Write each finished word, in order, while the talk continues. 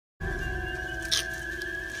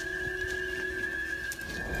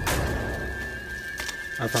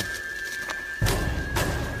Attends.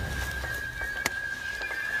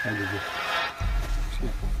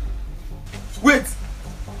 Wait!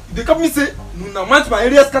 They come me say, "No, na match my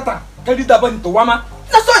area scatter. Carry that one into Wama."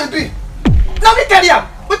 That's all it be. Now we carry him.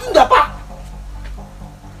 But in the back.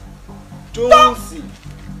 Jonesy.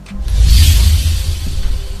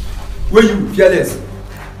 Where you fearless?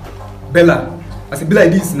 Bella, I say be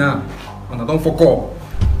like this now. And I don't fuck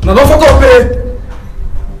up. Now don't fuck up, eh?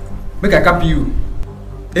 Make I copy you.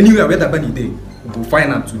 Anywhere where that bunny day, we go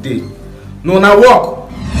find out today. No, now walk.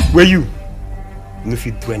 Where you? No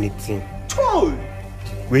fit do anything. Oh.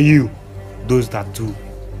 Where you? Those that do,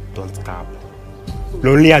 don't cap.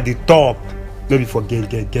 Lonely at the top. No be for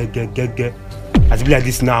get. As it be like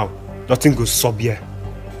this now, nothing goes sub here.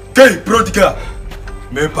 Hey, prodigal.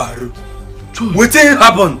 Me paro. Wetin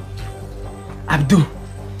happen? Abdul,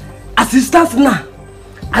 as it stands now,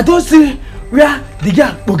 I don't see where the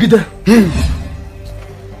girl Bogida.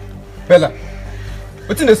 Bella,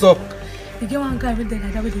 wetin dey sup? You get one guy with the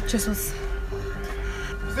like that with the chest us.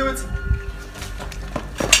 Say wetin?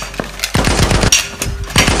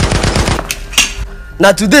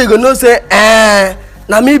 Now today you go know say,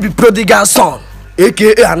 na me be prodigal son,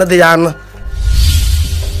 aka another yan.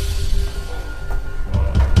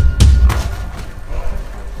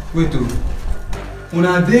 Wait oh,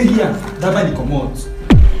 una dey here, Daba dey comot.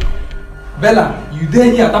 Bella, you dey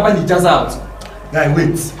here, Daba dey jazz out. Guy,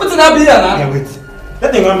 wait. Wetin na be here na? Yeah, wait.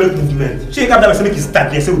 Let them go make movement. She can't have make it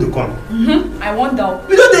start. They say we dey come. I wonder.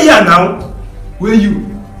 We don't dey here now. Where you?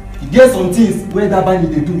 You get some things where Daba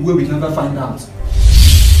dey do where we never find out.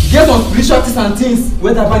 You get some spiritual things and things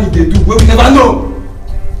where Daba dey do where we never know.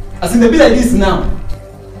 As in dey be like this now,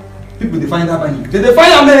 people dey find Daba. They dey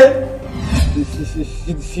find am eh?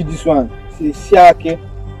 See this one. See okay.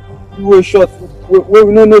 You were short. We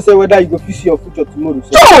don't know say whether you go fit see your future tomorrow.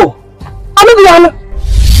 So. Yo! I'm not the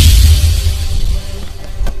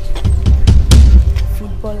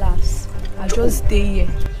Footballers, I just stay here.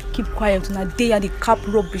 Keep quiet and I dey here the cap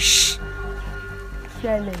rubbish.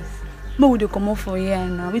 Fearless. But we dey come out for here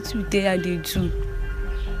now. Wetin we dey here dey do?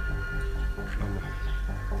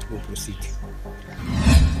 We'll proceed.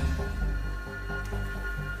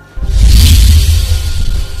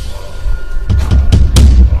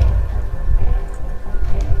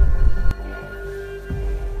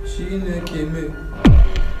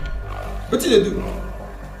 What did they do?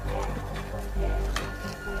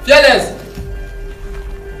 Fearless!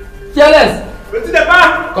 Fearless! Wait till the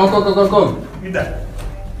back! Come. You there?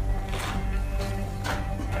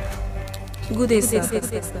 Good day, sir.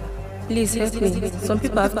 Please help me. Some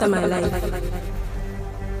people after my life.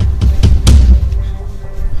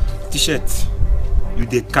 T-shirt. You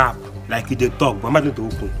dey cap like you dey talk, but I'm not going to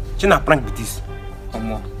open. She na prank with this.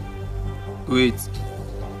 Come on. Wait.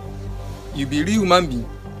 You be real human being?